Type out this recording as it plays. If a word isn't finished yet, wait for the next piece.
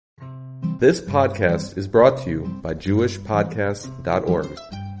This podcast is brought to you by JewishPodcasts.org.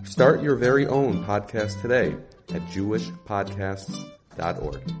 Start your very own podcast today at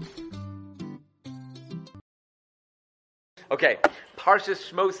JewishPodcasts.org. Okay,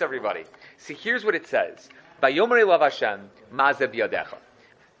 Parshas Shmos, everybody. See, here's what it says. Vayomer elav Hashem, mazeh biyadecha.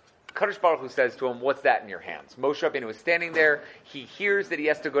 Kadosh Baruch Hu says to him, what's that in your hands? Moshe Rabbeinu is standing there. He hears that he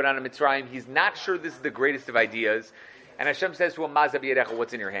has to go down to Mitzrayim. He's not sure this is the greatest of ideas. And Hashem says to him, mazeh biyadecha,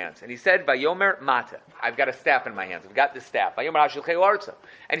 what's in your hands? And he said, Vayomer mata. I've got a staff in my hands. I've got this staff. Vayomer hashilcheu arza.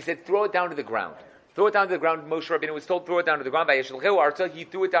 And he said, throw it down to the ground. Throw it down to the ground. Moshe Rabbeinu was told, throw it down to the ground. Vayeshilcheu arza. He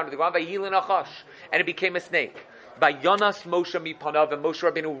threw it down to the ground. Vayhilin achash. And it became a snake. Vayonas Moshe mipanav. And Moshe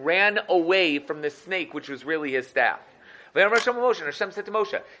Rabbeinu ran away from the snake, which was really his staff. Vayomer Hashem Moshe. And Hashem said to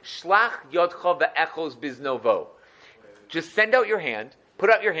Moshe, Shlach yodcha ve'echos biznovo. Just send out your hand, put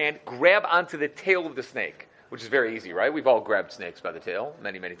out your hand, grab onto the tail of the snake. Which is very easy, right? We've all grabbed snakes by the tail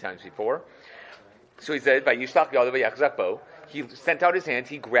many, many times before. So he said, "Vayishlach yadav vayachzakbo." He sent out his hand.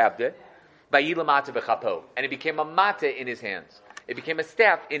 He grabbed it. Vayilamata bechapo, and it became a mata in his hands. It became a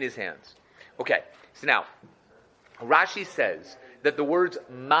staff in his hands. Okay. So now, Rashi says that the words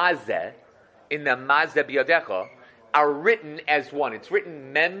mazeh in the mazeh biyadecha are written as one. It's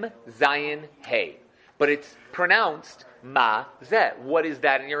written mem zayin hey, but it's pronounced mazeh. What is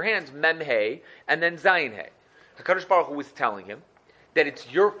that in your hands? Mem hey, and then zayin hey. HaKadosh Baruch Hu was telling him that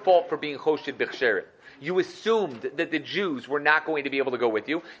it's your fault for being choshid b'chsherim. You assumed that the Jews were not going to be able to go with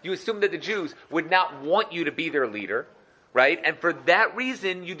you. You assumed that the Jews would not want you to be their leader, right? And for that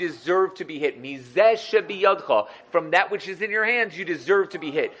reason, you deserve to be hit. Mizeh shebiyadcha, from that which is in your hands, you deserve to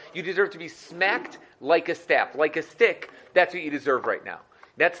be hit. You deserve to be smacked like a staff, like a stick. That's what you deserve right now.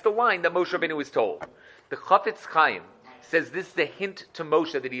 That's the line that Moshe Rabbeinu was told. The Chafetz Chaim says this is a hint to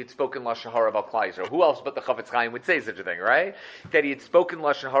Moshe that he had spoken Lashon Hara about Klal Yisrael. Who else but the Chafetz Chaim would say such a thing, right? That he had spoken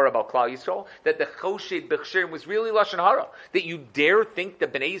Lashon Hara about Klal Yisrael, that the Choshid B'chsherim was really Lashon Hara. That you dare think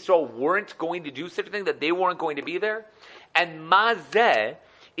that Bnei Yisrael weren't going to do such a thing, that they weren't going to be there? And Mazeh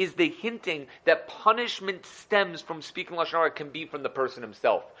is the hinting that punishment stems from speaking Lashon Hara can be from the person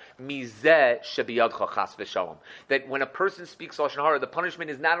himself. Mizeh shebiyadcha chas v'shalom. That when a person speaks Lashon Hara, the punishment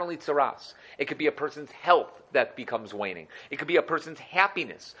is not only tzaras. It could be a person's health that becomes waning. It could be a person's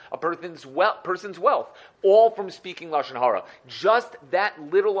happiness, a person's wealth, all from speaking Lashon Hara. Just that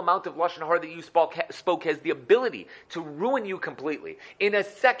little amount of Lashon Hara that you spoke has the ability to ruin you completely. In a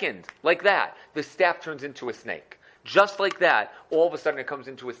second, like that, the staff turns into a snake. Just like that, all of a sudden it comes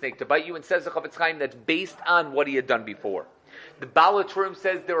into a snake to bite you, and says the Chafetz Chaim that's based on what he had done before. The Baal HaTurim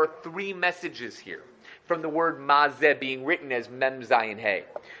says there are three messages here from the word mazeh being written as mem zayin hey.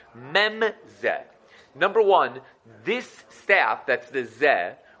 Mem zeh. Number one, this staff, that's the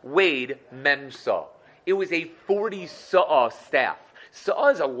zeh, weighed mem sa. It was a 40 sa'ah staff. Sa'ah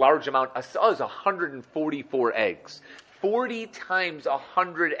is a large amount. A sa'ah is 144 eggs. 40 times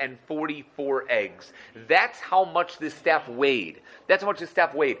 144 eggs. That's how much this staff weighed. That's a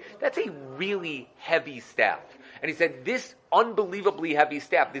really heavy staff. And he said, this unbelievably heavy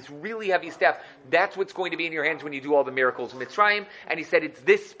staff, this really heavy staff, that's what's going to be in your hands when you do all the miracles in Mitzrayim. And he said, it's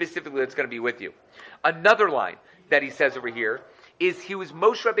this specifically that's going to be with you. Another line that he says over here is he was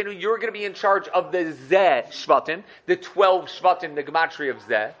Moshe Rabbeinu, you're going to be in charge of the Zeh Shvatim, the 12 Shvatim, the Gematria of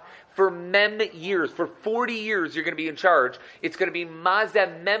Zeh. For mem years, for 40 years, you're going to be in charge. It's going to be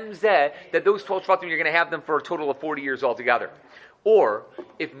mazeh mem zeh, that those 12 shvatim, you're going to have them for a total of 40 years altogether. Or,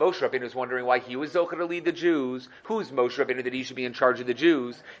 if Moshe Rabbeinu is wondering why he was zocher to lead the Jews, who's Moshe Rabbeinu that he should be in charge of the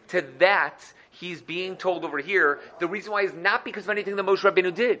Jews? To that, he's being told over here, the reason why is not because of anything that Moshe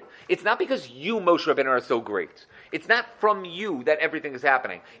Rabbeinu did. It's not because you, Moshe Rabbeinu, are so great. It's not from you that everything is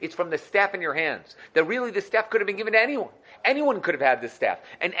happening. It's from the staff in your hands. That really the staff could have been given to anyone. Anyone could have had this staff.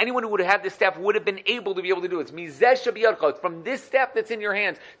 And anyone who would have had this staff would have been able to be able to do it. It's mizeh shebiyadcha. It's from this staff that's in your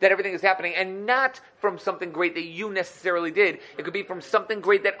hands that everything is happening, and not from something great that you necessarily did. It could be from something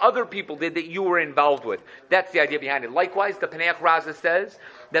great that other people did that you were involved with. That's the idea behind it. Likewise, the Paneach Raza says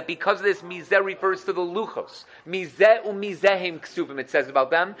that because of this, mizeh refers to the luchos. Mizeh umizehim ksuvim, it says about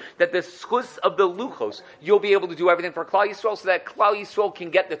them, that the schus of the luchos, you'll be able to do everything for Klal Yisrael so that Klal Yisrael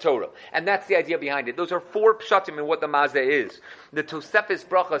can get the Torah. And that's the idea behind it. Those are four pshatim in what the mazeh is. The Tosefes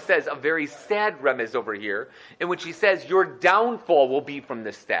Bracha says a very sad remez over here, in which he says, your downfall will be from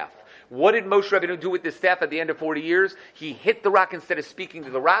this staff. What did Moshe Rabbeinu do with this staff at the end of 40 years? He hit the rock instead of speaking to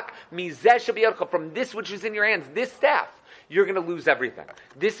the rock. Mizeh shebiyadcha, from this which is in your hands, this staff, you're going to lose everything.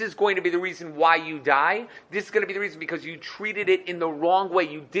 This is going to be the reason why you die. This is going to be the reason because you treated it in the wrong way.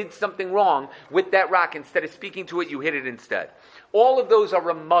 You did something wrong with that rock. Instead of speaking to it, you hit it instead. All of those are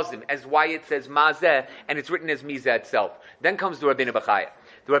ramazim, as why it says mazeh, and it's written as mizeh itself. Then comes the Rabbeinu Bechaya.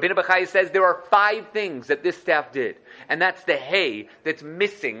 The Rabbeinu Bechaya says there are 5 things that this staff did. And that's the hey that's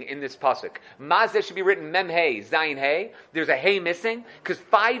missing in this pasuk. Mazeh should be written mem hey, zayin hey. There's a hey missing because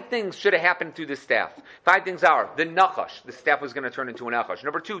 5 things should have happened through this staff. 5 things are the nachash, the staff was going to turn into an nachash.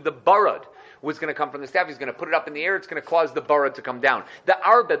 Number 2, the barad was going to come from the staff. He's going to put it up in the air. It's going to cause the barad to come down. The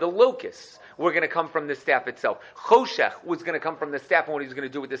arba, the locusts, were going to come from the staff itself. Choshech was going to come from the staff and what he was going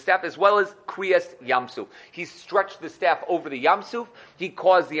to do with the staff, as well as kriyas yamsuf. He stretched the staff over the yamsuf. He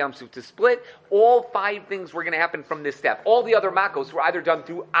caused the yamsuf to split. All 5 things were going to happen from this staff. All the other makos were either done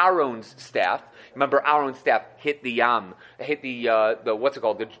through Aaron's staff. Remember, Aaron's staff hit the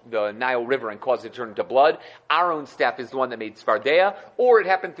the Nile River and caused it to turn into blood. Aaron's staff is the one that made Sfardeya, or it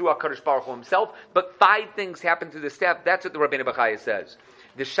happened through HaKadosh Baruch Hu himself. But 5 things happened through the staff. That's what the Rabbeinu Bechaya says.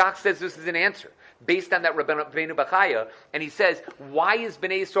 The Shach says this is an answer based on that Rabbeinu Bechaya, and he says, why is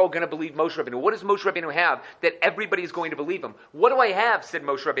Bnei Yisrael going to believe Moshe Rabbeinu? What does Moshe Rabbeinu have that everybody is going to believe him? What do I have, said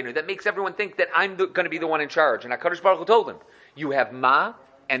Moshe Rabbeinu, that makes everyone think that I'm going to be the one in charge? And HaKadosh Baruch Hu told him, you have Ma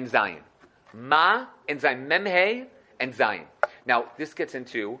and Zion. Ma and Zion, Memhe and Zion. Now, this gets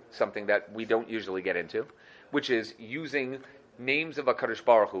into something that we don't usually get into, which is using names of HaKadosh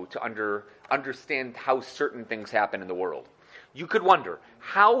Baruch Hu to understand how certain things happen in the world. You could wonder,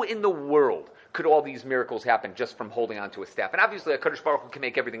 how in the world could all these miracles happen just from holding on to a staff? And obviously, HaKadosh Baruch Hu can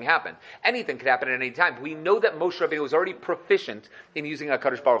make everything happen. Anything could happen at any time. We know that Moshe Rabbeinu was already proficient in using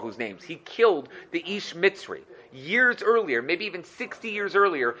HaKadosh Baruch Hu's names. He killed the Ish Mitzri years earlier, maybe even 60 years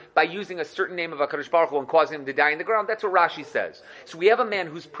earlier, by using a certain name of HaKadosh Baruch Hu and causing him to die in the ground. That's what Rashi says. So we have a man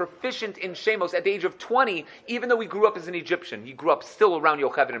who's proficient in Shemos at the age of 20, even though he grew up as an Egyptian. He grew up still around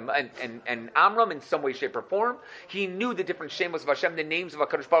Yocheved and Amram in some way, shape, or form. He knew the different Shemos of Hashem, the names of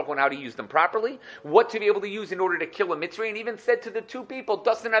HaKadosh Baruch Hu, and how to use them properly, what to be able to use in order to kill a Mitzri, and even said to the 2 people,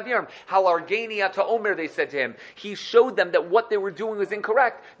 Das and Aviram, Halargeni Ata Omer, they said to him. He showed them that what they were doing was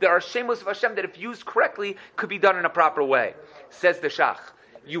incorrect. There are Shemos of Hashem that if used correctly, could be done in a proper way. Says the Shach,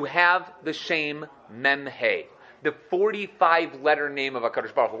 you have the Shem Mem He, the 45-letter name of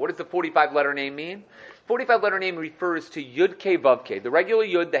HaKadosh Baruch Hu. What does the 45-letter name mean? 45-letter name refers to Yud Ke Vav Ke, the regular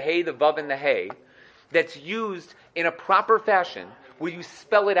Yud, the He, the Vav, and the He, that's used in a proper fashion where you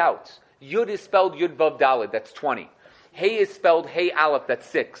spell it out. Yud is spelled Yud Vav Daled, that's 20. He is spelled He Aleph, that's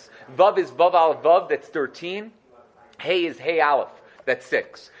 6. Vav is Vav Aleph Vav, that's 13. He is He Aleph, that's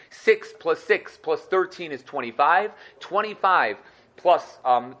 6. 6 plus 6 plus 13 is 25. 25 plus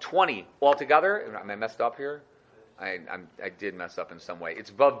 20 altogether. Am I messed up here? I did mess up in some way.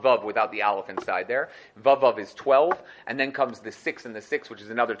 It's Vav Vav without the Aleph inside there. Vav Vav is 12. And then comes the 6 and the 6, which is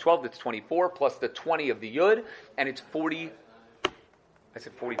another 12. That's 24 plus the 20 of the Yud. And it's 40. I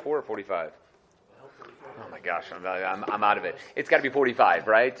said 44 or 45? Oh my gosh, I'm out of it. It's got to be 45,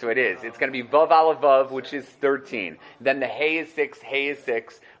 right? So it is. It's going to be Vav Aleph Vav, which is 13. Then the He is 6, He is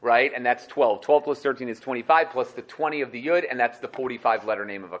 6, right? And that's 12. 12 plus 13 is 25, plus the 20 of the Yud, and that's the 45-letter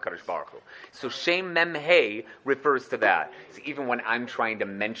name of HaKadosh Baruch Hu. So Shem Mem He refers to that. So even when I'm trying to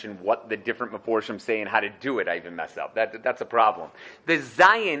mention what the different Meforshim say and how to do it, I even mess up. That's a problem. The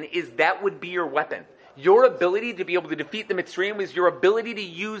Zion is that would be your weapon. Your ability to be able to defeat the Mitzrayim is your ability to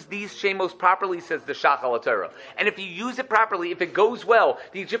use these Shemos properly, says the Shach al-Torah. And if you use it properly, if it goes well,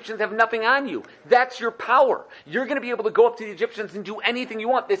 the Egyptians have nothing on you. That's your power. You're going to be able to go up to the Egyptians and do anything you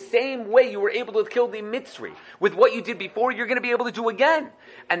want. The same way you were able to kill the Mitzri. With what you did before, you're going to be able to do again.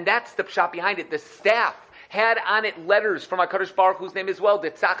 And that's the pshat behind it. The staff had on it letters from HaKadosh Baruch Hu's name as well,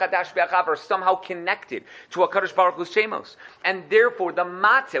 that Tzachadash Be'achav are somehow connected to HaKadosh Baruch Hu's Shemos. And therefore, the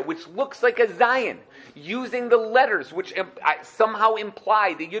matzah, which looks like a Zion, using the letters which somehow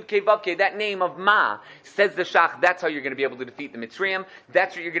imply the Yud Ke Vav Ke, that name of Ma, says the Shach, that's how you're going to be able to defeat the Mitzrayim.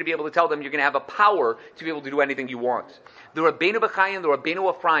 That's what you're going to be able to tell them. You're going to have a power to be able to do anything you want. The Rabbeinu Bechaya and the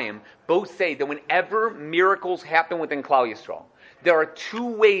Rabbeinu Ephraim both say that whenever miracles happen within Klal Yisrael, there are 2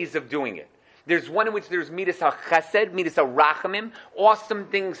 ways of doing it. There's one in which there's Midas HaChesed, Midas HaRachamim, awesome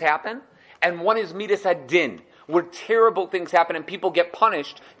things happen, and one is Midas HaDin, where terrible things happen and people get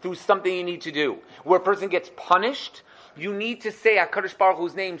punished through something you need to do. Where a person gets punished, you need to say HaKadosh Baruch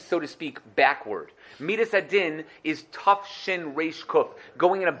Hu's name, so to speak, backward. Midas HaDin is Taf Shin Reish Kuf,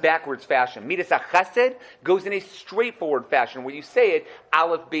 going in a backwards fashion. Midas HaChesed goes in a straightforward fashion, where you say it,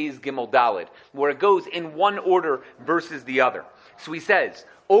 Aleph Beis Gimel Daled, where it goes in one order versus the other. So he says,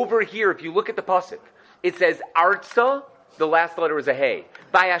 over here, if you look at the pasuk, it says Artza, the last letter is a Hey.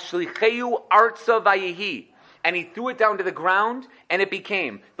 Vayashlicheyu Artza Vayehi. And he threw it down to the ground, and it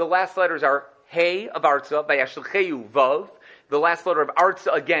became, the last letters are Hey of Artza, Vayashlicheyu Vav. The last letter of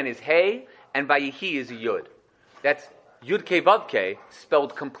Artza again is Hey, and Vayehi is a Yud. That's Yud Kei Vav Kei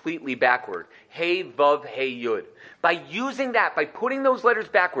spelled completely backward. Hey Vav Hey Yud. By using that, by putting those letters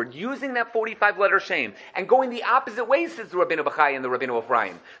backward, using that 45-letter shame, and going the opposite way, says the Rabbeinu Bachai and the Rabbeinu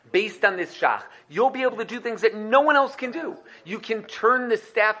Ephraim, based on this shach, you'll be able to do things that no one else can do. You can turn the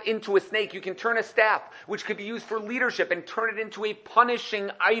staff into a snake. You can turn a staff, which could be used for leadership, and turn it into a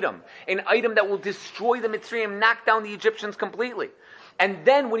punishing item, an item that will destroy the Mitzrayim, knock down the Egyptians completely. And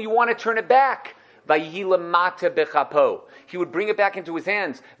then when you want to turn it back, Vayihi lemata bechapo. He would bring it back into his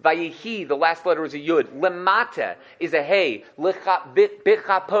hands. Vayihi, the last letter is a yud. Lemata is a hey.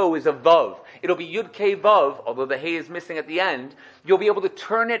 Bechapo is a vav. It'll be yud kei vav, although the hey is missing at the end. You'll be able to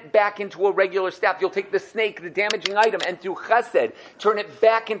turn it back into a regular staff. You'll take the snake, the damaging item, and through chesed, turn it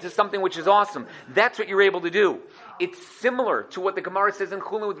back into something which is awesome. That's what you're able to do. It's similar to what the Gemara says in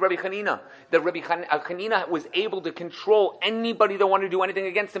Chulin with Rabbi Chanina. That Rabbi Chanina was able to control anybody that wanted to do anything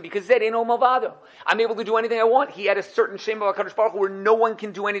against him because Zed ain't no Malvado. I'm able to do anything I want. He had a certain shame of HaKadosh Baruch Hu where no one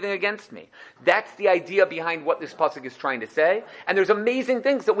can do anything against me. That's the idea behind what this pasuk is trying to say. And there's amazing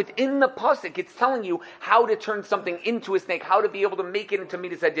things that within the pasuk it's telling you how to turn something into a snake, how to be able to make it into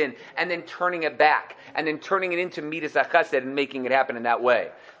Midas Adin, and then turning it back, and then turning it into Midas HaChesed and making it happen in that way.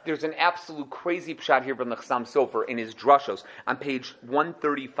 There's an absolute crazy pshat here from the Chassam Sofer in his drashos on page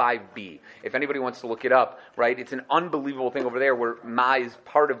 135b. If anybody wants to look it up, right? It's an unbelievable thing over there where Ma is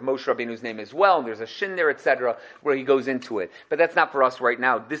part of Moshe Rabbeinu's name as well. And there's a shin there, etc., where he goes into it. But that's not for us right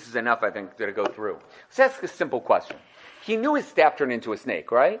now. This is enough, I think, to go through. Let's ask a simple question. He knew his staff turned into a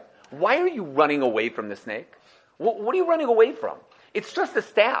snake, right? Why are you running away from the snake? What are you running away from? It's just a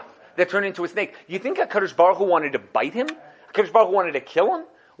staff that turned into a snake. You think HaKadosh Baruch Hu wanted to bite him? HaKadosh Baruch Hu wanted to kill him?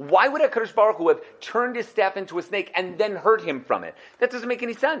 Why would HaKadosh Baruch Hu have turned his staff into a snake and then hurt him from it? That doesn't make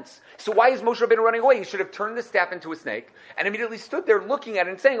any sense. So why is Moshe Rabbeinu running away? He should have turned the staff into a snake and immediately stood there looking at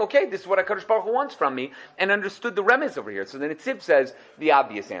it and saying, okay, this is what HaKadosh Baruch Hu wants from me, and understood the remez over here. So then Netziv says the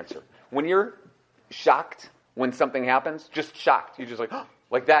obvious answer. When you're shocked when something happens, just shocked, you're just like, oh,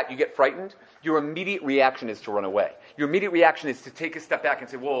 like that, you get frightened, your immediate reaction is to run away. Your immediate reaction is to take a step back and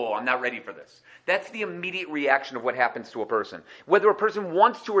say, whoa, I'm not ready for this. That's the immediate reaction of what happens to a person. Whether a person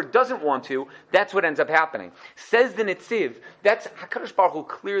wants to or doesn't want to, that's what ends up happening. Says the Netziv, that's HaKadosh Baruch Hu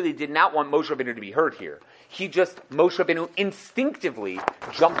clearly did not want Moshe Rabbeinu to be hurt here. Moshe Rabbeinu instinctively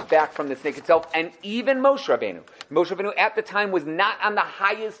jumped back from the snake itself, and even Moshe Rabbeinu at the time was not on the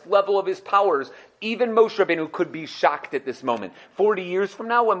highest level of his powers. Even Moshe Rabbeinu could be shocked at this moment. 40 years from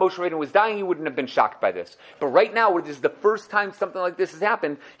now, when Moshe Rabbeinu was dying, he wouldn't have been shocked by this. But right now, where this is the first time something like this has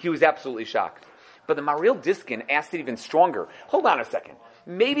happened, he was absolutely shocked. But the Maharil Diskin asked it even stronger. Hold on a second.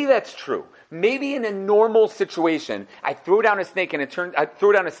 Maybe that's true. Maybe in a normal situation, I throw down a staff and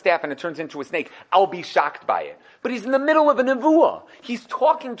it turns into a snake. I'll be shocked by it. But he's in the middle of a nevuah. He's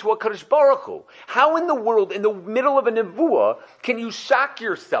talking to a HaKadosh Baruch Hu. How in the world, in the middle of a nevuah, can you shock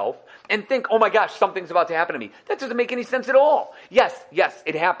yourself and think, oh my gosh, something's about to happen to me? That doesn't make any sense at all. Yes,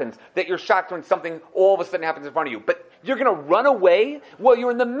 it happens that you're shocked when something all of a sudden happens in front of you. But you're going to run away while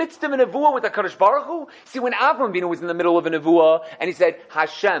you're in the midst of a nevuah with HaKadosh Baruch Hu? See, when Avram Avinu was in the middle of a nevuah and he said,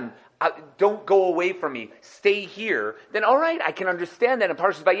 Hashem, don't go away from me, stay here, then all right, I can understand that in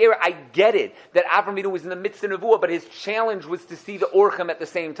Parshas Vayera. I get it, that Avram Avinu was in the midst of Nevuah, but his challenge was to see the Orchim at the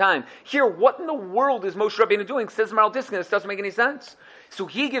same time. Here, what in the world is Moshe Rabbeinu doing? Says Maral Diskin, this doesn't make any sense. So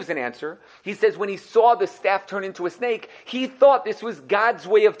he gives an answer. He says when he saw the staff turn into a snake, he thought this was God's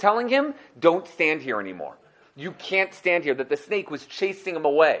way of telling him, don't stand here anymore. You can't stand here, that the snake was chasing him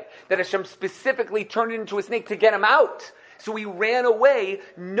away, that Hashem specifically turned it into a snake to get him out. So he ran away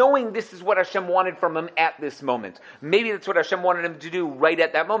knowing this is what Hashem wanted from him at this moment. Maybe that's what Hashem wanted him to do right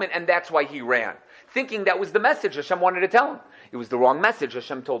at that moment, and that's why he ran. Thinking that was the message Hashem wanted to tell him. It was the wrong message.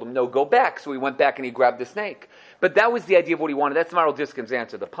 Hashem told him, no, go back. So he went back and he grabbed the snake. But that was the idea of what he wanted. That's Maral Diskin's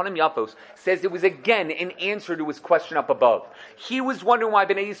answer. The Panim Yafos says it was again an answer to his question up above. He was wondering why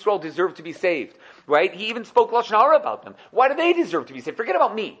Bnei Yisrael deserved to be saved. Right? He even spoke Lashon Hara about them. Why do they deserve to be saved? Forget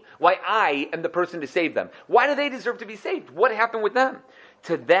about me. Why I am the person to save them. Why do they deserve to be saved? What happened with them?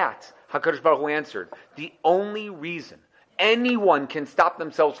 To that, HaKadosh Baruch Hu answered, the only reason anyone can stop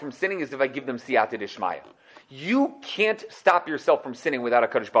themselves from sinning is if I give them siyata d'shmaya. You can't stop yourself from sinning without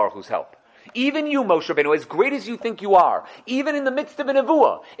HaKadosh Baruch Hu's help. Even you, Moshe Rabbeinu, as great as you think you are, even in the midst of a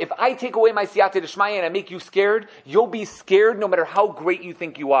nevuah, if I take away my siyata d'shmaya and I make you scared, you'll be scared no matter how great you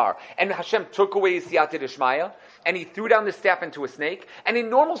think you are. And Hashem took away his siyata d'shmaya, and he threw down the staff into a snake, and in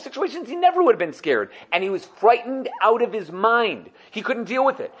normal situations he never would have been scared. And he was frightened out of his mind. He couldn't deal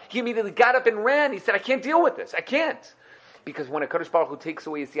with it. He immediately got up and ran. He said, I can't deal with this. I can't. Because when a Kadosh Baruch Hu takes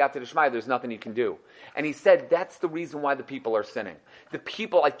away his siyata d'shmaya, there's nothing you can do. And he said, that's the reason why the people are sinning. The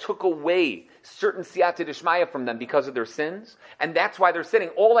people, I took away certain siyata d'shmaya from them because of their sins, and that's why they're sinning.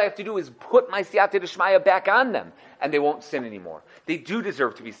 All I have to do is put my siyata d'shmaya back on them, and they won't sin anymore. They do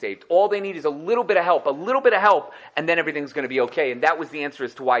deserve to be saved. All they need is a little bit of help, and then everything's going to be okay. And that was the answer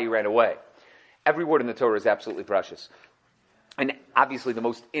as to why he ran away. Every word in the Torah is absolutely precious. And obviously the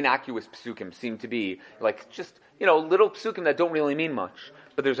most innocuous psukim seem to be like just, little psukim that don't really mean much.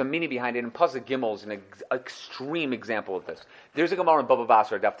 But there's a meaning behind it, and Pasuk Gimel is an extreme example of this. There's a Gemara in Baba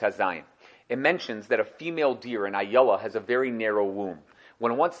Basra, Daf Taz Zayin. It mentions that a female deer, an ayala, has a very narrow womb.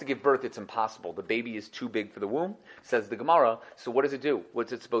 When it wants to give birth, it's impossible. The baby is too big for the womb, says the Gemara. So what does it do?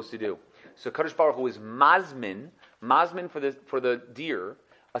 What's it supposed to do? So Kadosh Baruch Hu is mazmin for the deer,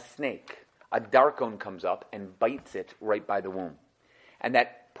 a snake. A darkon comes up and bites it right by the womb. And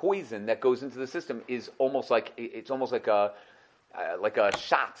that poison that goes into the system is almost like a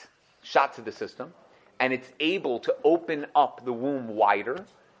shot to the system, and it's able to open up the womb wider,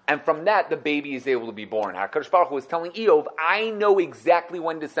 and from that the baby is able to be born. HaKadosh Baruch Hu is telling Eov, I know exactly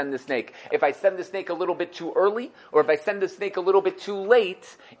when to send the snake. If I send the snake a little bit too early, or if I send the snake a little bit too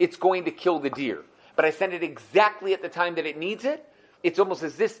late, it's going to kill the deer. But I send it exactly at the time that it needs it. It's almost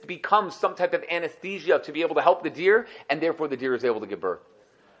as this becomes some type of anesthesia to be able to help the deer, and therefore the deer is able to give birth.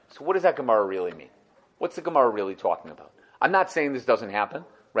 So what does that Gemara really mean? What's the Gemara really talking about? I'm not saying this doesn't happen,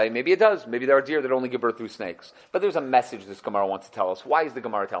 right? Maybe it does. Maybe there are deer that only give birth through snakes. But there's a message this Gemara wants to tell us. Why is the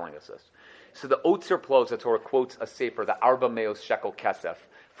Gemara telling us this? So the Otzer Plos, the Torah quotes a sefer, the Arba Meos Shekel Kesef,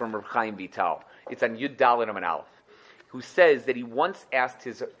 from Reb Chaim Vital. It's on Yud Daled Amud Aleph, who says that he once asked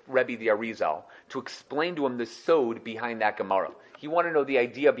his Rebbe, the Arizal, to explain to him the sod behind that Gemara. He wanted to know the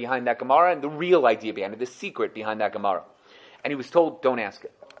idea behind that Gemara and the real idea behind it, the secret behind that Gemara. And he was told, don't ask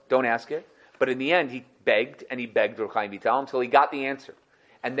it. Don't ask it. But in the end, he begged Reb Chaim Vital until he got the answer.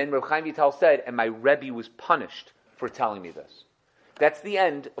 And then Reb Chaim Vital said, and my Rebbe was punished for telling me this. That's the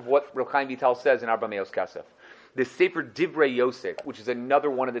end of what Reb Chaim Vital says in Arba Meos Kesef. The Sefer Divrei Yosef, which is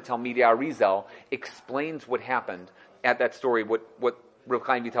another one of the Talmidei Arizal, explains what happened at that story, what Reb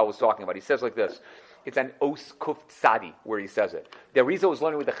Chaim Vital was talking about. He says like this. It's an Os Kuf Tzadi where he says it. The Arizal was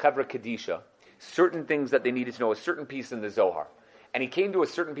learning with the Chevra Kadisha certain things that they needed to know, a certain piece in the Zohar. And he came to a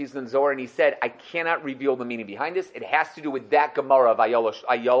certain piece in the Zohar and he said, I cannot reveal the meaning behind this. It has to do with that Gemara of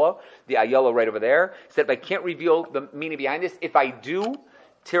Ayala, the Ayala right over there. He said, if I can't reveal the meaning behind this, if I do,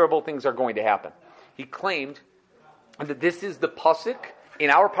 terrible things are going to happen. He claimed that this is the pasuk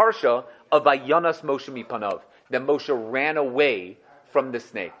in our parsha of Vayanas Moshe Mipanav, that Moshe ran away from the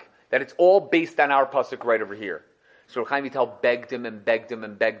snake. That it's all based on our pasuk right over here. So Chaim Vital begged him and begged him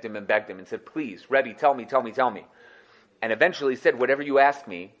and begged him and begged him and said, please, Rebbe, tell me. And eventually he said, whatever you ask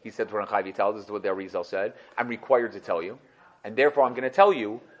me, he said to Chaim Vital, this is what the Arizal said, I'm required to tell you. And therefore I'm going to tell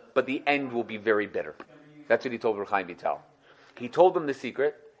you, but the end will be very bitter. That's what he told Chaim Vital. He told them the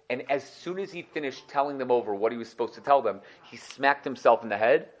secret, and as soon as he finished telling them over what he was supposed to tell them, he smacked himself in the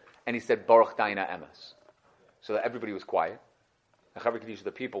head, and he said, Baruch Daina Emes. So that everybody was quiet.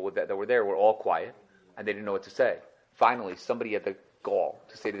 The people that were there were all quiet, and they didn't know what to say. Finally, somebody had the gall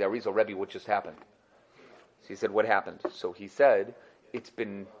to say to the Arizal, Rebbe, what just happened? So he said, what happened? So he said, it's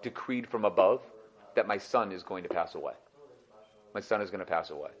been decreed from above that my son is going to pass away. My son is going to pass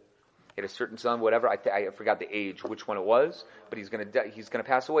away. He had a certain son, whatever, I forgot the age, which one it was, but he's going to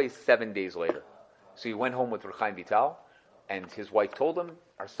pass away 7 days later. So he went home with Reb Chaim Vital, and his wife told him,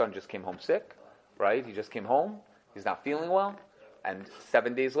 our son just came home sick, right? He just came home, he's not feeling well. And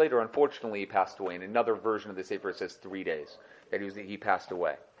 7 days later, unfortunately, he passed away. In another version of the Sefer, it says 3 days that he passed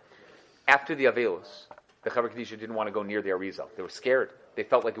away. After the Avelos, the Chevra Kadisha didn't want to go near the Arizal. They were scared. They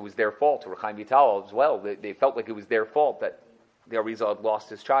felt like it was their fault. Reb Chaim Vital as well. They felt like it was their fault that the Arizal had lost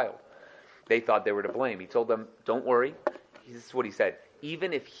his child. They thought they were to blame. He told them, don't worry. This is what he said.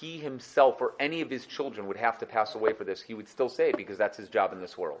 Even if he himself or any of his children would have to pass away for this, he would still say it because that's his job in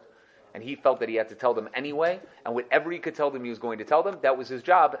this world. And he felt that he had to tell them anyway, and whatever he could tell them he was going to tell them, that was his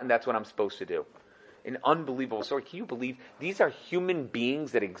job, and that's what I'm supposed to do. An unbelievable story. Can you believe these are human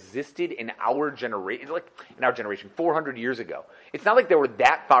beings that existed in our generation, 400 years ago? It's not like they were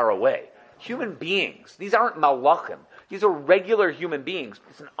that far away. Human beings. These aren't malachim. These are regular human beings.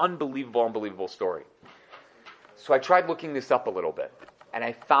 It's an unbelievable story. So I tried looking this up a little bit, and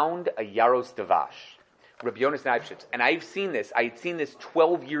I found a Yaros Davash. Rabbi Yonas Neibshitz, and I had seen this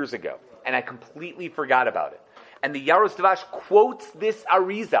 12 years ago, and I completely forgot about it. And the Yaros Davash quotes this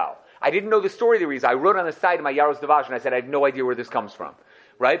Arizal. I didn't know the story of the Arizal. I wrote on the side of my Yaros Davash, and I said, I have no idea where this comes from.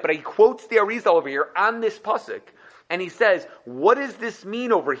 Right? But he quotes the Arizal over here on this pasuk, and he says, what does this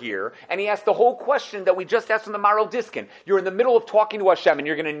mean over here? And he asks the whole question that we just asked from the Maral Diskin. You're in the middle of talking to Hashem, and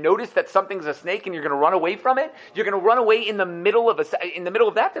you're going to notice that something's a snake, and you're going to run away from it? You're going to run away in the middle of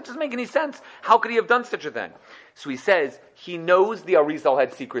that? That doesn't make any sense. How could he have done such a thing? So he says, he knows the Arizal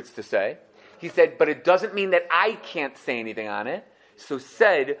had secrets to say. He said, but it doesn't mean that I can't say anything on it. So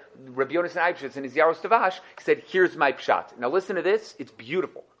said Rabbi Yonasan Eibschitz in his Yaros Tavash, he said, here's my pshat. Now listen to this, it's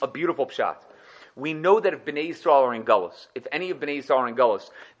beautiful, a beautiful pshat. We know that if Bnei Yisrael are in Gullus, if any of Bnei Yisrael are in Gullus,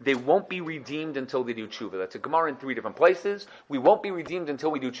 they won't be redeemed until they do tshuva. That's a Gemara in 3 different places. We won't be redeemed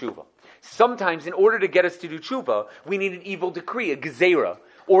until we do tshuva. Sometimes, in order to get us to do tshuva, we need an evil decree, a gezerah,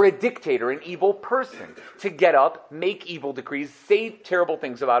 or a dictator, an evil person, to get up, make evil decrees, say terrible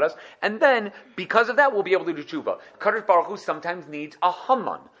things about us, and then, because of that, we'll be able to do tshuva. Kadosh Baruch Hu sometimes needs a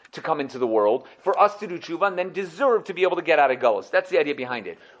Haman to come into the world for us to do tshuva and then deserve to be able to get out of Gullus. That's the idea behind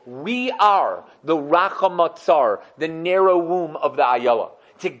it. We are the Rachamatzar, the narrow womb of the Ayala,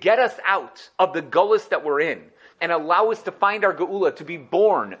 to get us out of the Gullus that we're in and allow us to find our Geula, to be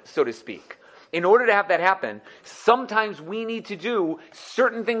born, so to speak. In order to have that happen, sometimes we need to do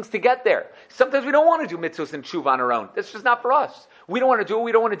certain things to get there. Sometimes we don't want to do mitzvahs and tshuva on our own. That's just not for us. We don't want to do it.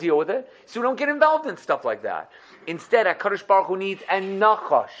 We don't want to deal with it. So we don't get involved in stuff like that. Instead, HaKadosh Baruch Hu needs a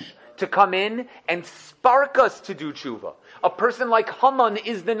nachash to come in and spark us to do tshuva. A person like Haman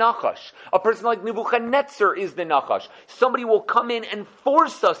is the nachash. A person like Nebuchadnezzar is the nachash. Somebody will come in and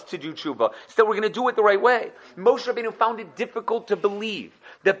force us to do tshuva so that we're going to do it the right way. Moshe Rabbeinu found it difficult to believe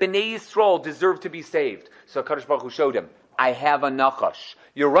that Bnei Yisrael deserve to be saved. So HaKadosh Baruch Hu showed him, I have a nachash.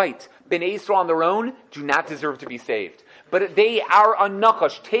 You're right. Bnei Yisrael on their own do not deserve to be saved. But they are a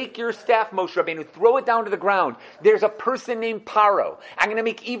nachash. Take your staff, Moshe Rabbeinu, throw it down to the ground. There's a person named Paro. I'm going to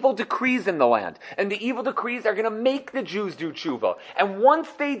make evil decrees in the land. And the evil decrees are going to make the Jews do tshuva. And once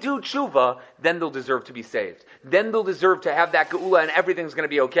they do tshuva, then they'll deserve to be saved. Then they'll deserve to have that geula and everything's going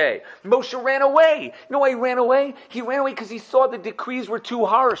to be okay. Moshe ran away. You know why he ran away? He ran away because he saw the decrees were too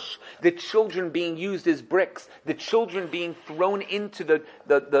harsh. The children being used as bricks. The children being thrown into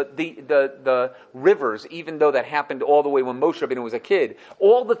the rivers, even though that happened all the way when Moshe Rabbeinu was a kid.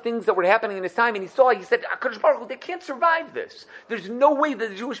 All the things that were happening in his time, and he said, HaKadosh Baruch Hu, they can't survive this. There's no way that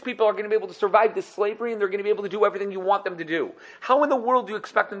the Jewish people are going to be able to survive this slavery, and they're going to be able to do everything you want them to do. How in the world do you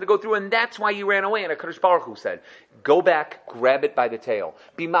expect them to go through? And that's why he ran away. And HaKadosh Baruch Hu said, go back, grab it by the tail.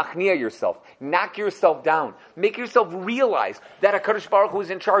 Be machnia yourself. Knock yourself down. Make yourself realize that HaKadosh Baruch Hu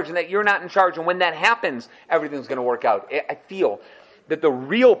is in charge and that you're not in charge. And when that happens, everything's going to work out. I feel that the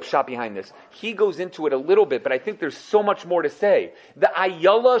real pshat behind this, he goes into it a little bit, but I think there's so much more to say. The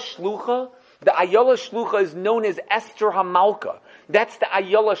Ayala Shlucha is known as Esther Hamalka. That's the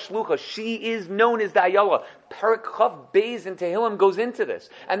Ayala Shlucha. She is known as the Ayala. Perek Chav Beis in Tehillim goes into this.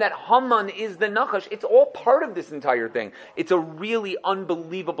 And that Haman is the Nachash. It's all part of this entire thing. It's a really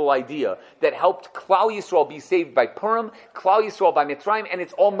unbelievable idea that helped Klal Yisrael be saved by Purim, Klal Yisrael by Mitzrayim, and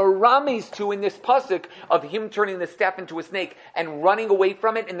it's all Merames too in this pasuk of him turning the staff into a snake and running away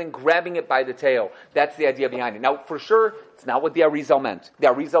from it and then grabbing it by the tail. That's the idea behind it. Now, for sure, it's not what the Arizal meant. The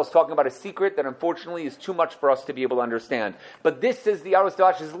Arizal is talking about a secret that unfortunately is too much for us to be able to understand. But this, says the Yaros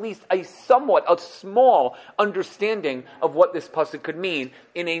Tavash, is at least a small understanding of what this pasuk could mean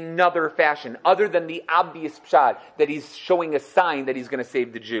in another fashion, other than the obvious pshat that he's showing a sign that he's going to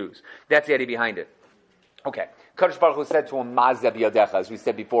save the Jews. That's the idea behind it. Okay. Kadosh Baruch Hu said to him, Ma ze biyadecha, as we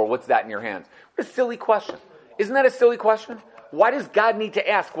said before, what's that in your hands? What a silly question. Isn't that a silly question? Why does God need to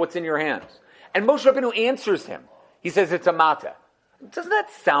ask what's in your hands? And Moshe Rabbeinu answers him. He says it's a mata. Doesn't that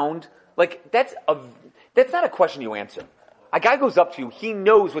sound like that's not a question you answer? A guy goes up to you, he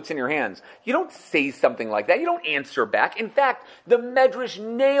knows what's in your hands. You don't say something like that. You don't answer back. In fact, the Medrash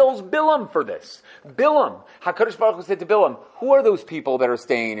nails Bilam for this. Bilam, HaKadosh Baruch Hu said to Bilam, who are those people that are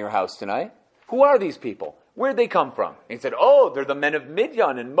staying in your house tonight? Who are these people? Where'd they come from? And he said, they're the men of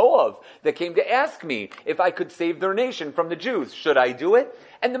Midian and Moab that came to ask me if I could save their nation from the Jews. Should I do it?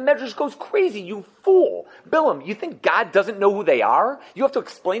 And the Medrash goes crazy. You fool. Bilam, you think God doesn't know who they are? You have to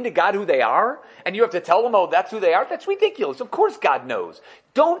explain to God who they are? And you have to tell them, that's who they are? That's ridiculous. Of course God knows.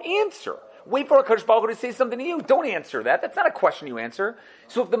 Don't answer. Wait for HaKadosh Baruch Hu to say something to you. Don't answer that. That's not a question you answer.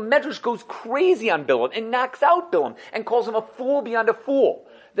 So if the Medrash goes crazy on Bilam and knocks out Bilam and calls him a fool beyond a fool,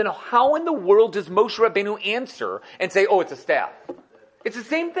 then how in the world does Moshe Rabbeinu answer and say, it's a staff? It's the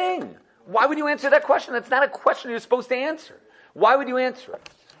same thing. Why would you answer that question? That's not a question you're supposed to answer. Why would you answer it?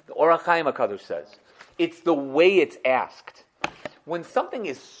 The Orach Chaim HaKadosh says, it's the way it's asked. when something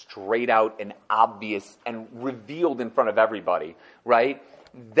is straight out and obvious and revealed in front of everybody, right?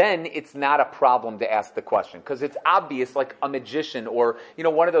 Then it's not a problem to ask the question because it's obvious, like a magician or,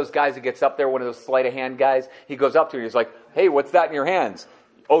 one of those guys who gets up there, one of those sleight of hand guys, he goes up to you and he's like, hey, what's that in your hands?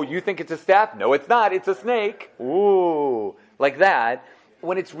 Oh, you think it's a staff? No, it's not. It's a snake. Ooh, like that.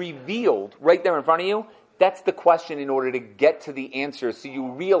 When it's revealed right there in front of you, that's the question in order to get to the answer so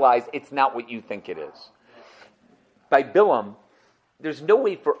you realize it's not what you think it is. By Bilam, there's no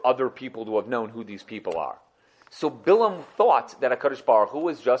way for other people to have known who these people are. So Bilam thought that HaKadosh Baruch Hu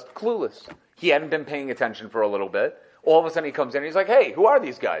was just clueless. He hadn't been paying attention for a little bit. All of a sudden he comes in and he's like, hey, who are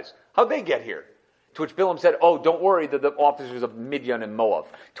these guys? How'd they get here? To which Bilam said, oh, don't worry, the officers of Midian and Moab.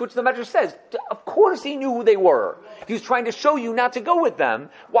 To which the Medrash says, of course he knew who they were. He was trying to show you not to go with them.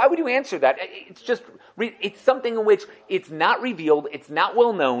 Why would you answer that? It's something in which it's not revealed, it's not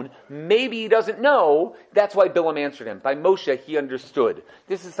well known, maybe he doesn't know. That's why Bilam answered him. By Moshe, he understood.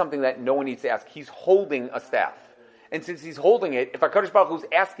 This is something that no one needs to ask. He's holding a staff. And since he's holding it, if HaKadosh Baruch Hu is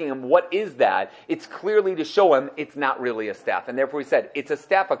asking him, what is that? It's clearly to show him it's not really a staff. And therefore he said, it's a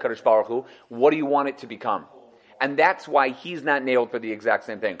staff, HaKadosh Baruch Hu. What do you want it to become? And that's why he's not nailed for the exact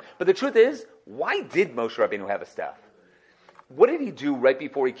same thing. But the truth is, why did Moshe Rabbeinu have a staff? What did he do right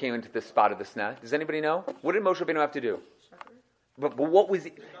before he came into the spot of the sneh? Does anybody know? What did Moshe Rabbeinu have to do? But what was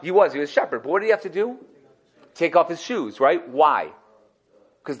he? He was a shepherd. But what did he have to do? Take off his shoes, right? Why?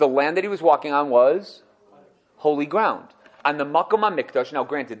 Because the land that he was walking on was holy ground. On the Makom HaMikdash, now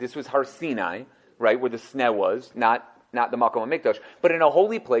granted, this was Har Sinai, right, where the sneh was, not the Makom HaMikdash, but in a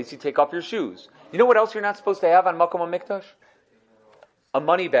holy place, you take off your shoes. You know what else you're not supposed to have on Makom HaMikdash? A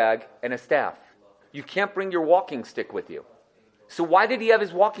money bag and a staff. You can't bring your walking stick with you. So why did he have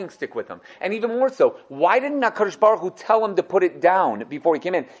his walking stick with him? And even more so, why didn't HaKadosh Baruch Hu tell him to put it down before he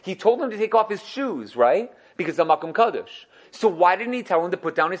came in? He told him to take off his shoes, right? Because of Makom Kadosh. So why didn't he tell him to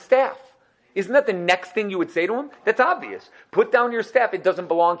put down his staff? Isn't that the next thing you would say to him? That's obvious. Put down your staff, it doesn't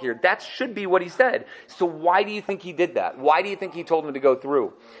belong here. That should be what he said. So why do you think he did that? Why do you think he told him to go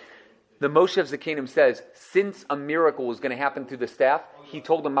through? The Moshe of Zakanim says, since a miracle was going to happen through the staff, he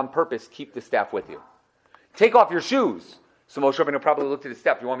told him on purpose, keep the staff with you. Take off your shoes. So Moshe Rabbeinu probably looked at his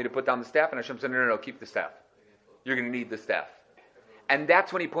staff. You want me to put down the staff? And Hashem said, no, keep the staff. You're going to need the staff. And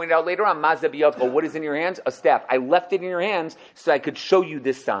that's when he pointed out later on, Mazeh biyadcha, what is in your hands? A staff. I left it in your hands so I could show you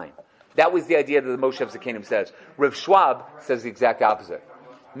this sign. That was the idea that the Moshe of Zakanim says. Rav Schwab says the exact opposite.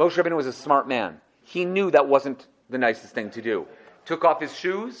 Moshe Rabbeinu was a smart man. He knew that wasn't the nicest thing to do. Took off his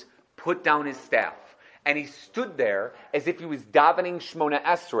shoes, put down his staff. And he stood there as if he was davening Shmona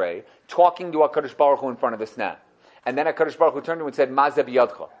Esrei, talking to HaKadosh Baruch Hu in front of the sneh. And then HaKadosh Baruch Hu turned to him and said, Mazeh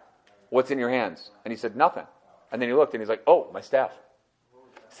biyadcha. What's in your hands? And he said, nothing. And then he looked and he's like, oh, my staff.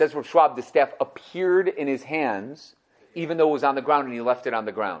 Says Rav Schwab, the staff appeared in his hands, even though it was on the ground, and he left it on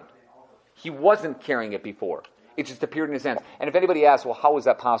the ground. He wasn't carrying it before. It just appeared in his hands. And if anybody asks, well, how is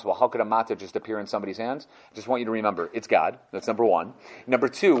that possible? How could a matah just appear in somebody's hands? I just want you to remember, it's God. That's number one. Number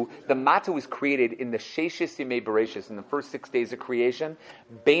two, the matah was created in the Sheshis Yimei Bereshis, in the first 6 days of creation,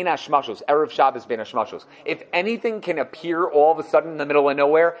 Bein HaShmashos, Erev Shabbos Bein HaShmashos. If anything can appear all of a sudden in the middle of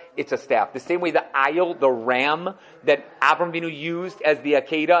nowhere, it's a staff. The same way the ayil, the ram that Avram Avinu used as the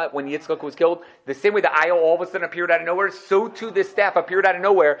Akedah when Yitzchak was killed, the same way the ayil all of a sudden appeared out of nowhere, so too this staff appeared out of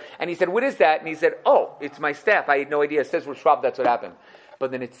nowhere. And he said, what is that? And he said, oh, it's my staff. I had no idea. It says Rav Schwab, that's what happened.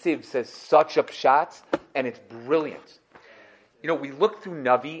 But then Tziv says such a pshat, and it's brilliant. You know, we look through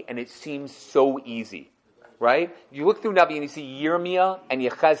Navi, and it seems so easy, right? You look through Navi, and you see Yirmiyah and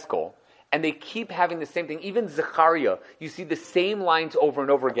Yechezkel, and they keep having the same thing. Even Zechariah, you see the same lines over and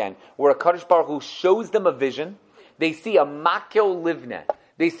over again, where HaKadosh Baruch Hu shows them a vision. They see a makel livneh.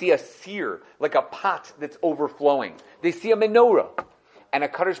 They see a seer, like a pot that's overflowing. They see a menorah. And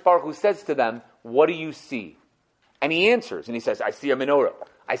HaKadosh Baruch Hu says to them, what do you see? And he answers, and he says, I see a menorah.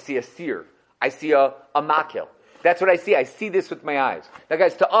 I see a seer. I see a makel. That's what I see. I see this with my eyes. Now,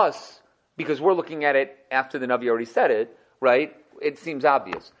 guys, to us, because we're looking at it after the Navi already said it, right, it seems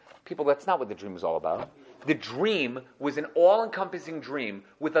obvious. People, that's not what the dream was all about. The dream was an all-encompassing dream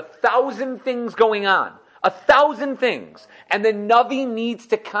with 1,000 things going on. 1,000 things. And the Navi needs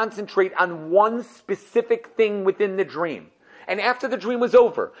to concentrate on one specific thing within the dream. And after the dream was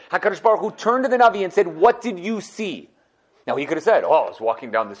over, HaKadosh Baruch Hu turned to the Navi and said, what did you see? Now he could have said, I was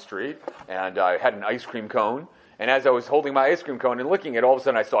walking down the street and I had an ice cream cone. And as I was holding my ice cream cone and looking at it, all of a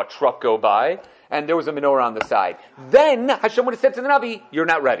sudden I saw a truck go by and there was a menorah on the side. Then Hashem would have said to the Navi, you're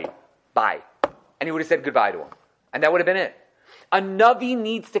not ready. Bye. And he would have said goodbye to him. And that would have been it. A Navi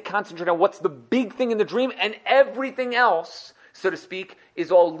needs to concentrate on what's the big thing in the dream, and everything else, so to speak,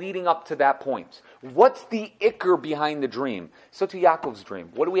 is all leading up to that point. What's the ikr behind the dream? So to Yaakov's dream.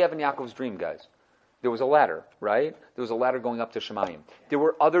 What do we have in Yaakov's dream, guys? There was a ladder, right? There was a ladder going up to Shemayim. There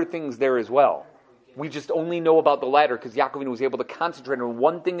were other things there as well. We just only know about the ladder because Yaakov was able to concentrate on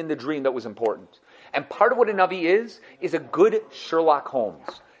one thing in the dream that was important. And part of what a Navi is a good Sherlock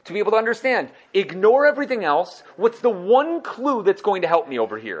Holmes. To be able to understand, ignore everything else. What's the one clue that's going to help me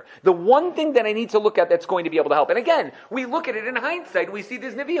over here? The one thing that I need to look at that's going to be able to help. And again, we look at it in hindsight, and we see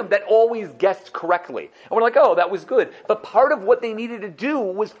this Nevi'im that always guessed correctly. And we're like, oh, that was good. But part of what they needed to do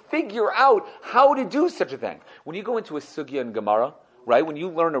was figure out how to do such a thing. When you go into a sugya in Gemara, right, when you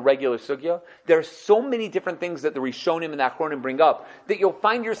learn a regular sugya, there are so many different things that the Rishonim and the Achronim bring up that you'll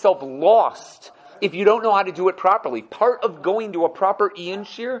find yourself lost if you don't know how to do it properly. Part of going to a proper Ian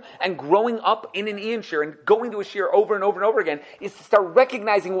Shir and growing up in an Ian Shir and going to a Shir over and over and over again is to start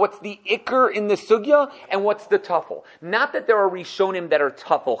recognizing what's the Iker in the Sugya and what's the Tafel. Not that there are Rishonim that are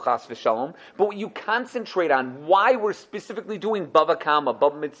Tafel, Chas v'Shalom, but what you concentrate on, why we're specifically doing Bava Kama,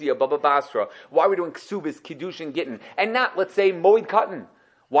 Bava Mitzia, Bava Basra, why we're doing Ksubis, Kiddush, and Gittin, and not, let's say, Moed Katan.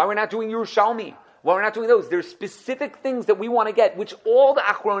 Why we're not doing Yerushalmi. Well, we're not doing those. There's specific things that we want to get, which all the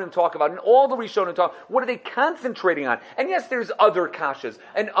Achronim talk about, and all the Rishonim talk. What are they concentrating on? And yes, there's other kashas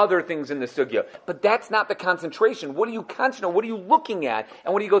and other things in the sugya, but that's not the concentration. What are you concentrating on? What are you looking at?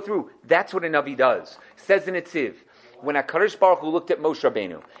 And what do you go through? That's what a Navi does. It says in Netziv, when HaKadosh Baruch Hu looked at Moshe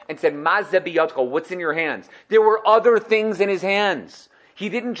Rabbeinu and said, Ma ze biyadcha, what's in your hands? There were other things in his hands. He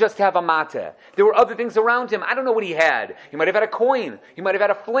didn't just have a mata. There were other things around him. I don't know what he had. He might have had a coin. He might have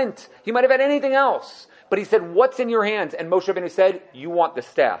had a flint. He might have had anything else. But he said, what's in your hands? And Moshe Rabbeinu said, you want the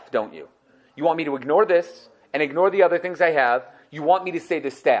staff, don't you? You want me to ignore this and ignore the other things I have. You want me to say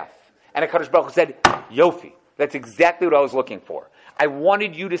the staff. And HaKadosh Baruch Hu said, Yofi, that's exactly what I was looking for. I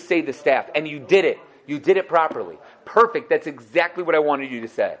wanted you to say the staff, and you did it. You did it properly. Perfect. That's exactly what I wanted you to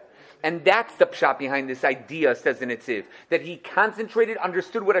say. And that's the pshat behind this idea, says in Netziv, that he concentrated,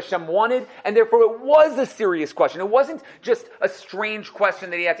 understood what Hashem wanted, and therefore it was a serious question. It wasn't just a strange question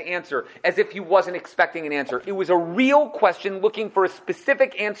that he had to answer as if he wasn't expecting an answer. It was a real question looking for a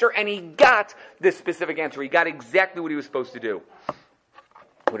specific answer, and he got this specific answer. He got exactly what he was supposed to do.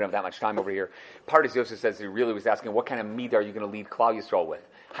 We don't have that much time over here. Pardes Yosef says he really was asking, what kind of midah are you going to lead Klal Yisrael with?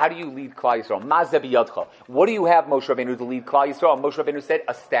 How do you lead Klal Yisrael? Ma ze biyadcha. What do you have, Moshe Rabbeinu, to lead Klal Yisrael? And Moshe Rabbeinu said,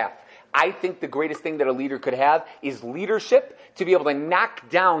 a staff. I think the greatest thing that a leader could have is leadership to be able to knock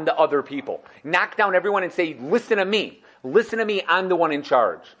down the other people. Knock down everyone and say, listen to me. Listen to me, I'm the one in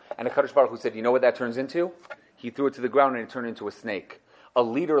charge. And HaKadosh Baruch Hu said, you know what that turns into? He threw it to the ground and it turned into a snake. A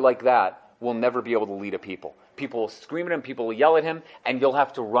leader like that will never be able to lead a people. People will scream at him, people will yell at him, and you'll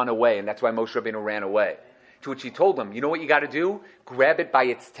have to run away. And that's why Moshe Rabbeinu ran away. To which he told them, you know what you got to do? Grab it by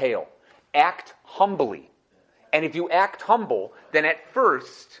its tail. Act humbly. And if you act humble, then at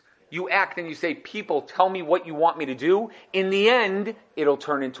first you act and you say, people, tell me what you want me to do. In the end, it'll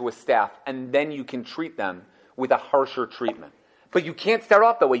turn into a staff, and then you can treat them with a harsher treatment. But you can't start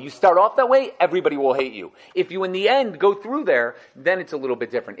off that way. You start off that way, everybody will hate you. If you, in the end, go through there, then it's a little bit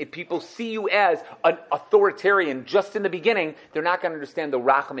different. If people see you as an authoritarian just in the beginning, they're not going to understand the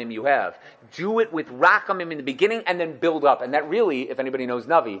rachamim you have. Do it with rachamim in the beginning, and then build up. And that really, if anybody knows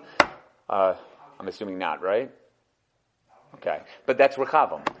Navi, I'm assuming not, right? Okay, but that's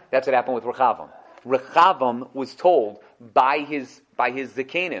Rechavam. That's what happened with Rechavam. Rechavam was told by his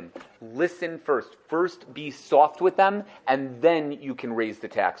Zekanim, listen first. First be soft with them, and then you can raise the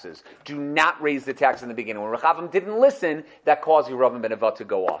taxes. Do not raise the tax in the beginning. When Rechavam didn't listen, that caused Yeravam ben Nevat to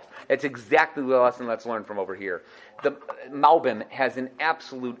go off. That's exactly the lesson let's learn from over here. The Malbim has an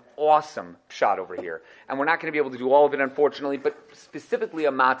absolute awesome shot over here. And we're not going to be able to do all of it, unfortunately, but specifically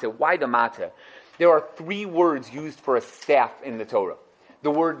a mata. Why the mata? There are 3 words used for a staff in the Torah. The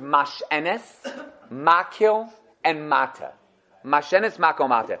word mashenes, makil, and mata. Mashenes, makil,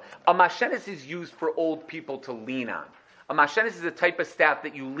 mata. A mashenes is used for old people to lean on. A mashenes is a type of staff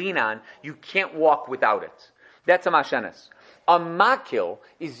that you lean on. You can't walk without it. That's a mashenes. A makil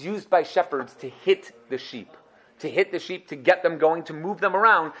is used by shepherds to hit the sheep. To hit the sheep, to get them going, to move them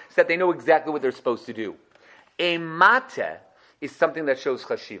around so that they know exactly what they're supposed to do. A mata is something that shows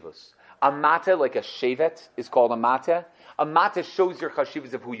chashivus. A mata, like a shevet, is called a mata. A mata shows your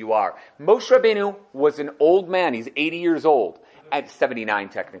chashivas of who you are. Moshe Rabbeinu was an old man. He's 80 years old, at 79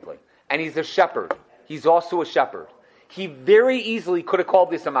 technically. And he's a shepherd. He's also a shepherd. He very easily could have called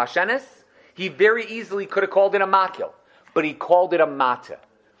this a mashenes. He very easily could have called it a makil. But he called it a mata.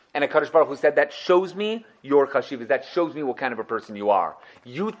 And HaKadosh Baruch Hu said, that shows me your chashivas. That shows me what kind of a person you are.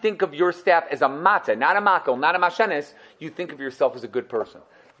 You think of your staff as a mata, not a makil, not a mashenes. You think of yourself as a good person.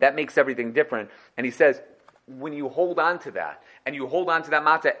 That makes everything different. And he says, when you hold on to that, and you hold on to that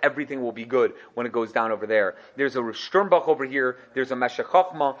matzah, everything will be good when it goes down over there. There's a Rav Sternbach over here, there's a Meshech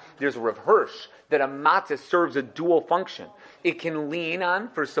Chochmah, there's a Rav Hirsch, that a matzah serves a dual function. It can lean on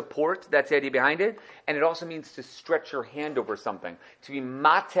for support, that's the idea behind it, and it also means to stretch your hand over something. To be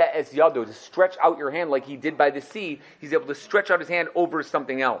matzah es yado, to stretch out your hand like he did by the sea, he's able to stretch out his hand over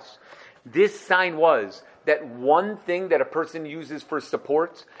something else. This sign was that one thing that a person uses for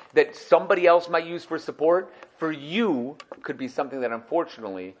support, that somebody else might use for support, for you could be something that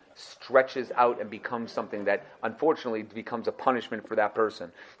unfortunately stretches out and becomes something that unfortunately becomes a punishment for that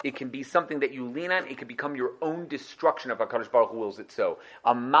person. It can be something that you lean on. It can become your own destruction if HaKadosh Baruch Hu wills it so.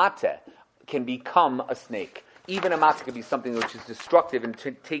 A mateh can become a snake. Even a matzah could be something which is destructive and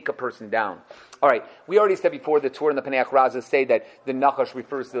to take a person doan. All right, we already said before the Torah and the Paneach Raza say that the Nachash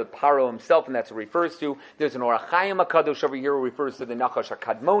refers to the Paro himself, and that's what it refers to. There's an Orach Chaim HaKadosh over here who refers to the Nachash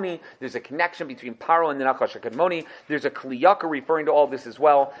HaKadmoni. There's a connection between Paro and the Nachash HaKadmoni. There's a Kliyaka referring to all this as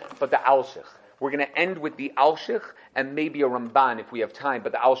well, but the Alshich. We're going to end with the Alshich and maybe a Ramban if we have time,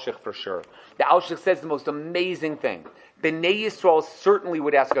 but the Alshich for sure. The Alshich says the most amazing thing. Bnei Yisrael certainly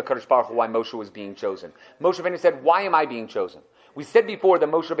would ask HaKadosh Baruch Hu why Moshe was being chosen. Moshe Rabbeinu said, why am I being chosen? We said before that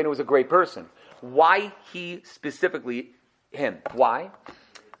Moshe Rabbeinu was a great person. Why he specifically, him? Why?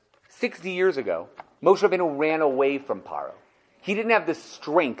 60 years ago, Moshe Rabbeinu ran away from Paro. He didn't have the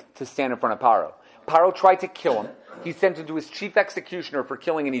strength to stand in front of Paro. Paro tried to kill him. He sent him to his chief executioner for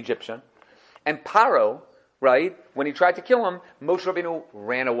killing an Egyptian. And Paro, right, when he tried to kill him, Moshe Rabbeinu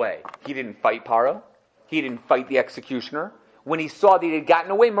ran away. He didn't fight Paro. He didn't fight the executioner. When he saw that he had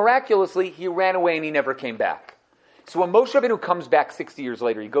gotten away miraculously, he ran away and he never came back. So when Moshe Rabbeinu comes back 60 years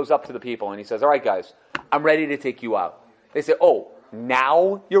later, he goes up to the people and he says, all right, guys, I'm ready to take you out. They say, oh,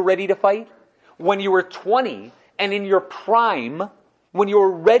 now you're ready to fight? When you were 20 and in your prime, when you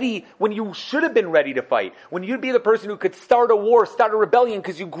were ready, when you should have been ready to fight, when you'd be the person who could start a war, start a rebellion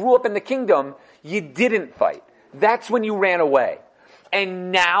because you grew up in the kingdom, you didn't fight. That's when you ran away.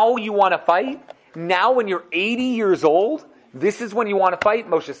 And now you want to fight? Now when you're 80 years old, this is when you want to fight?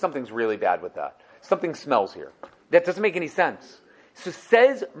 Moshe, something's really bad with that. Something smells here. That doesn't make any sense. So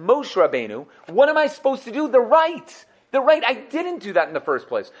says Moshe Rabbeinu, what am I supposed to do? The right. I didn't do that in the first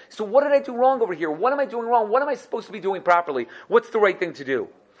place. So what did I do wrong over here? What am I doing wrong? What am I supposed to be doing properly? What's the right thing to do?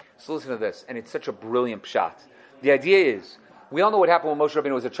 So listen to this, and it's such a brilliant shot. The idea is, we all know what happened when Moshe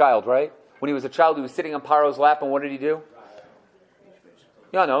Rabbeinu was a child, right? When he was a child, he was sitting on Paro's lap, and what did he do?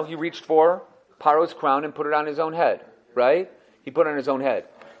 Yeah, no, he reached for Paro's crown and put it on his own head, right? He put it on his own head.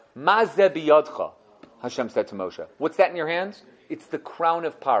 Mazeh biyadcha, Hashem said to Moshe. What's that in your hands? It's the crown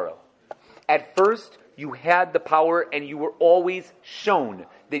of Paro. At first, you had the power and you were always shown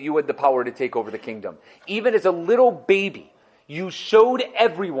that you had the power to take over the kingdom. Even as a little baby, you showed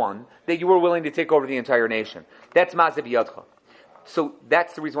everyone that you were willing to take over the entire nation. That's Mazeh biyadcha. So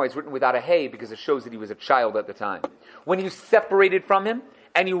that's the reason why it's written without a hey, because it shows that he was a child at the time. When you separated from him,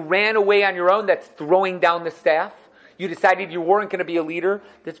 and you ran away on your own, that's throwing down the staff. You decided you weren't going to be a leader.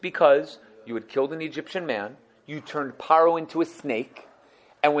 That's because you had killed an Egyptian man. You turned Paro into a snake.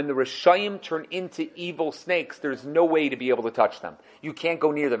 And when the Rishayim turn into evil snakes, there's no way to be able to touch them. You can't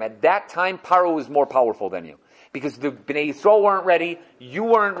go near them. At that time, Paro was more powerful than you. Because the Bnei Yisrael weren't ready. You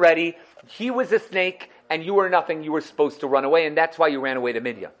weren't ready. He was a snake, and you were nothing. You were supposed to run away, and that's why you ran away to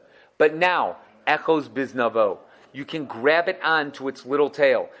Midian. But now, Echos Biznavo. You can grab it onto its little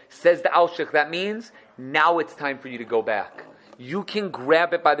tail. Says the Alshich, that means now it's time for you to go back. You can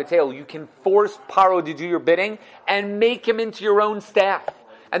grab it by the tail. You can force Paro to do your bidding and make him into your own staff.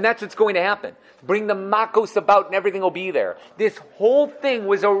 And that's what's going to happen. Bring the Makos about and everything will be there. This whole thing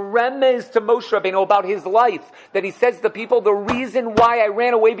was a remez to Moshe Rabbeinu about his life. That he says to the people, the reason why I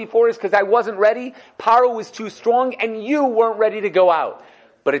ran away before is because I wasn't ready. Paro was too strong and you weren't ready to go out.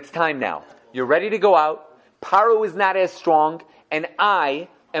 But it's time now. You're ready to go out. Paro is not as strong, and I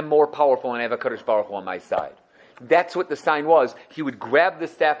am more powerful, and I have HaKadosh Baruch Hu on my side. That's what the sign was. He would grab the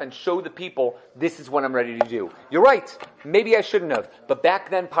staff and show the people, this is what I'm ready to do. You're right. Maybe I shouldn't have. But back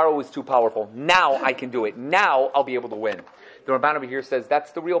then, Paro was too powerful. Now I can do it. Now I'll be able to win. The Ramban over here says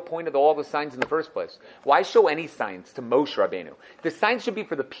that's the real point of all the signs in the first place. Why show any signs to Moshe Rabbeinu? The signs should be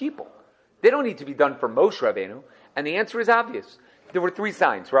for the people. They don't need to be done for Moshe Rabbeinu. And the answer is obvious. There were 3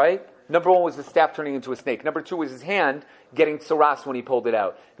 signs, right? Number 1 was the staff turning into a snake. Number 2 was his hand getting tsaras when he pulled it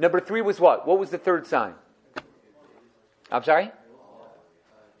out. Number 3 was what? What was the third sign? I'm sorry?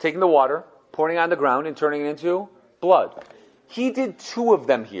 Taking the water, pouring it on the ground, and turning it into blood. He did 2 of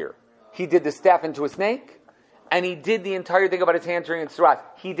them here. He did the staff into a snake, and he did the entire thing about his hand turning into tsaras.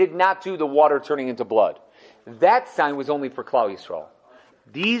 He did not do the water turning into blood. That sign was only for Klal Yisrael.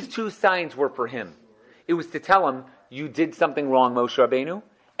 These 2 signs were for him. It was to tell him, you did something wrong, Moshe Rabbeinu,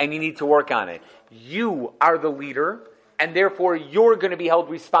 and you need to work on it. You are the leader, and therefore you're going to be held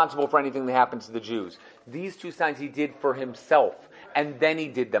responsible for anything that happens to the Jews. These two signs he did for himself, and then he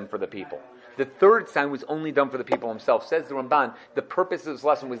did them for the people. The third sign was only done for the people himself. Says the Ramban, the purpose of this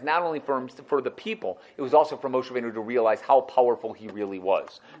lesson was not only for the people, it was also for Moshe Rabbeinu to realize how powerful he really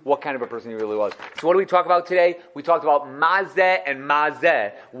was, what kind of a person he really was. So what do we talk about today? We talked about mazeh and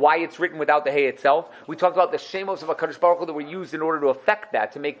mazeh, why it's written without the hay itself. We talked about the shemos of HaKadosh Baruch Hu that were used in order to affect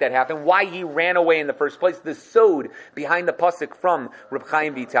that, to make that happen, why he ran away in the first place, the sod behind the pasuk from Reb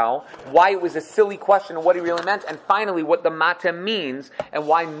Chaim Vital, why it was a silly question and what he really meant, and finally what the mateh means and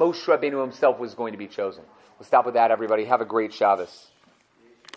why Moshe Rabbeinu himself was going to be chosen. We'll stop with that, everybody. Have a great Shabbos.